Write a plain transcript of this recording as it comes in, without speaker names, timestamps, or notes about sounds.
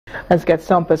Let's get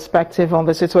some perspective on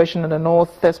the situation in the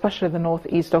north, especially the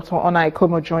northeast. Dr. Onai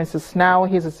Komo joins us now.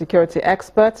 He's a security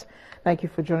expert. Thank you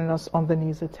for joining us on the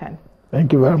News at 10.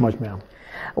 Thank you very much, ma'am.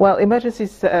 Well, emergency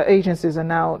agencies are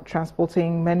now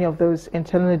transporting many of those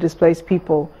internally displaced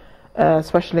people,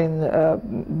 especially in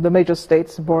the major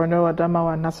states, Borno,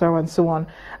 Adamawa, Nasarawa, and so on,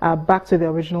 back to their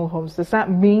original homes. Does that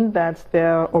mean that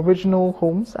their original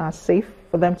homes are safe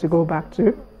for them to go back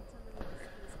to?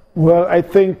 Well, I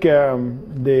think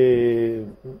the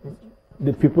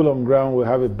people on ground will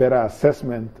have a better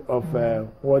assessment of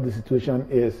what the situation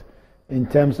is in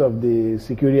terms of the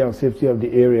security and safety of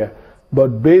the area.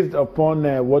 But based upon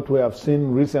what we have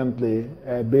seen recently,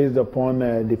 based upon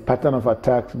the pattern of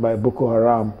attacks by Boko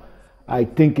Haram, I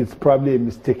think it's probably a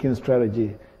mistaken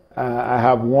strategy. I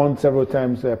have warned several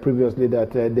times previously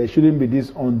that there shouldn't be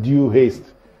this undue haste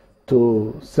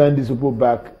to send these people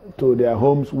back to their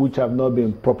homes which have not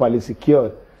been properly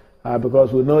secured.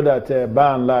 Because we know that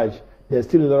by and large, there's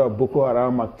still a lot of Boko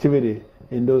Haram activity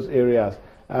in those areas.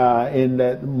 In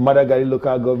the Madagali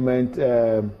local government,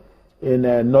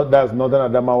 that's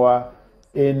northern Adamawa,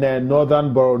 in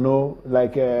northern Borno,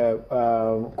 like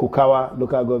Kukawa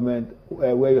local government,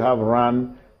 where you have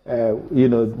Ran,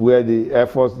 where the Air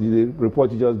Force, the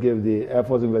report you just gave, the Air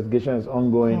Force investigation is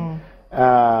ongoing.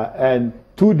 And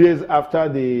 2 days after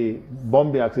the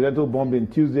bombing, accidental bombing,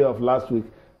 Tuesday of last week,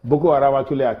 Boko Haram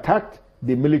actually attacked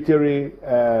the military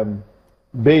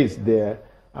base there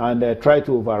and tried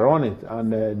to overrun it.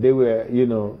 And they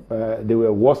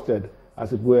were worsted,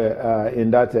 as it were,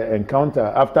 in that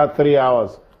encounter after 3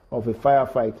 hours of a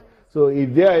firefight. So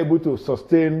if they are able to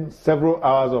sustain several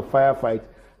hours of firefight,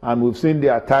 and we've seen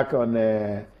the attack on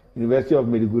University of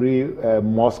Maiduguri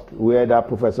mosque where that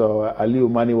Professor Ali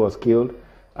Umani was killed.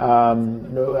 I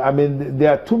mean,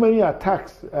 there are too many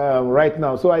attacks right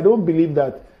now. So I don't believe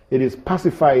that it is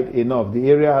pacified enough. The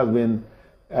area has been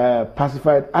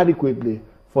pacified adequately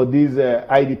for these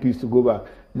IDPs to go back.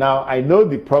 Now, I know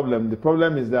the problem. The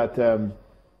problem is that,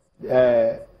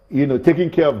 taking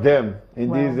care of them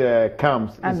in these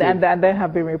camps. And there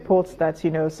have been reports that,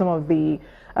 some of the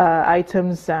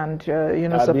items and,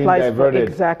 supplies are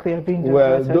being diverted.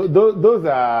 Well, those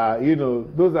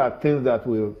are things that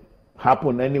will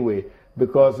happen anyway,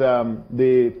 because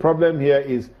the problem here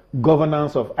is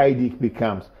governance of IDP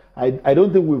camps. I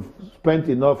don't think we've spent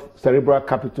enough cerebral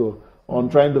capital on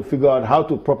trying to figure out how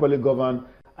to properly govern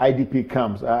IDP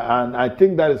camps. And I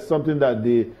think that is something that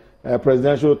the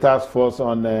Presidential Task Force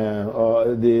on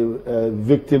the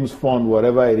Victims Fund,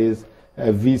 whatever it is,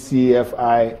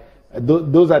 VCFI,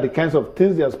 those are the kinds of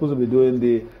things they are supposed to be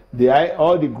doing.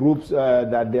 All the groups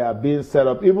that they are being set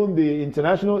up, even the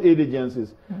international aid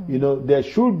agencies, there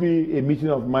should be a meeting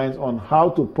of minds on how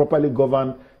to properly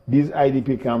govern these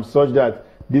IDP camps such that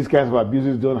these kinds of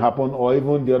abuses don't happen, or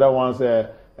even the other ones,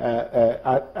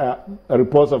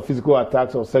 reports of physical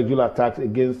attacks or sexual attacks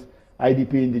against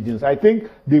IDP indigenes. I think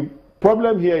the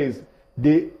problem here is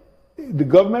the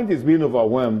government is being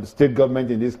overwhelmed, the state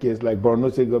government in this case, like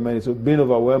Borno State government, is being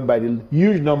overwhelmed by the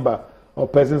huge number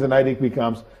of persons in IDP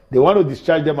camps. They want to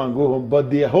discharge them and go home, but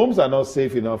their homes are not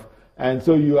safe enough. And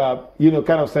so you are,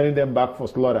 kind of sending them back for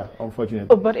slaughter,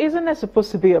 unfortunately. But isn't there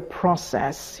supposed to be a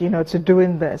process, to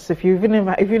doing this? Even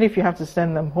if you have to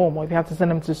send them home, or if you have to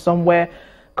send them to somewhere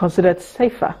considered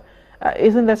safer,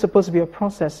 isn't there supposed to be a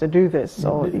process to do this?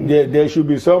 Or there should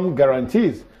be some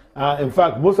guarantees. In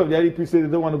fact, most of the IDP say they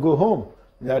don't want to go home,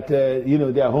 that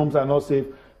their homes are not safe.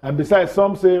 And besides,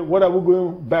 some say, what are we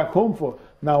going back home for?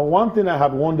 Now, one thing I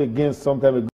have warned against some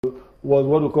time ago was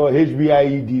what we call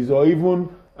HBIEDs, or even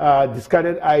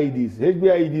discarded IEDs.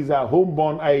 HBIEDs are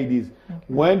homeborn IEDs. Okay.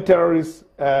 When terrorists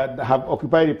have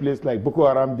occupied a place like Boko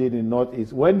Haram did in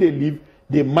Northeast, when they leave,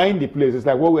 they mine the place. It's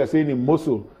like what we are saying in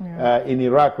Mosul, in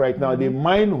Iraq right now. They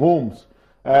mine homes,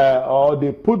 or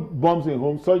they put bombs in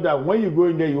homes, so that when you go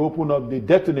in there, you open up, they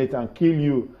detonate and kill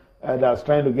you that's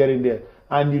trying to get in there.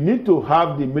 And you need to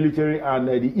have the military and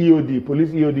the EOD, police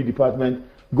EOD department,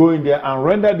 go in there and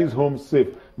render these homes safe.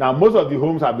 Now, most of the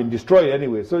homes have been destroyed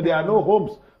anyway, so there are no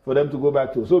homes for them to go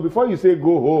back to. So before you say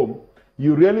go home,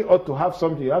 you really ought to have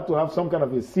something. You have to have some kind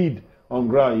of a seed on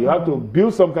ground. You have to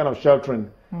build some kind of sheltering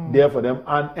there for them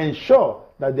and ensure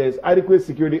that there is adequate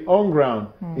security on ground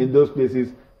in those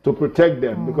places to protect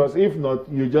them. Because if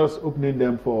not, you're just opening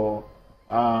them for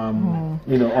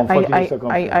unfortunate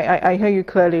circumstances. I hear you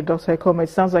clearly, Dr. Ekoma. It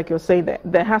sounds like you're saying that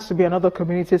there has to be another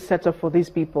community set up for these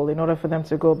people in order for them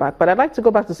to go back. But I'd like to go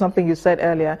back to something you said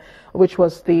earlier, which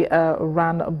was the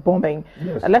Ran bombing.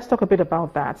 Yes. Let's talk a bit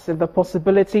about that. So the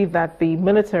possibility that the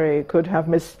military could have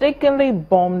mistakenly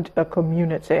bombed a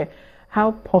community.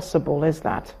 How possible is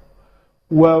that?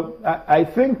 Well, I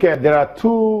think there are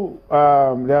two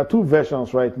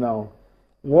versions right now.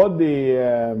 What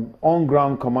the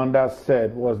on-ground commander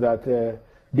said was that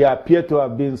there appeared to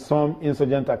have been some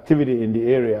insurgent activity in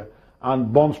the area,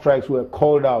 and bomb strikes were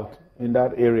called out in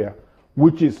that area,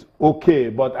 which is okay.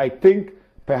 But I think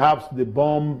perhaps the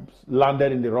bombs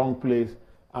landed in the wrong place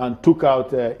and took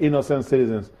out innocent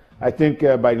citizens. I think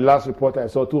by the last report I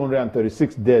saw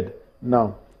 236 dead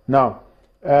now.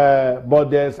 But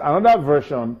there's another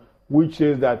version which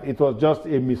says that it was just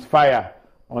a misfire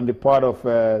on the part of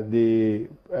the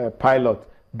pilot.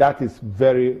 That is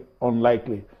very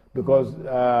unlikely, because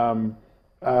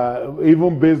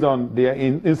even based on the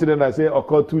incident I say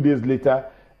occurred 2 days later,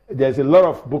 there's a lot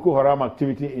of Boko Haram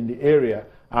activity in the area,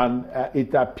 and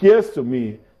it appears to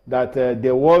me that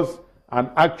there was an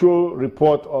actual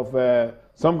report of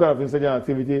some kind of insurgent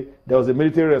activity. There was a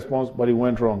military response, but it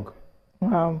went wrong.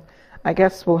 I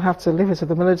guess we'll have to leave it to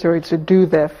the military to do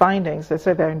their findings. They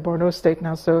say they're in Borno State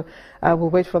now, so we'll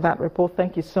wait for that report.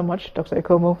 Thank you so much, Dr.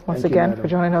 Ikomo, once again, for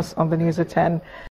joining us on the News at 10.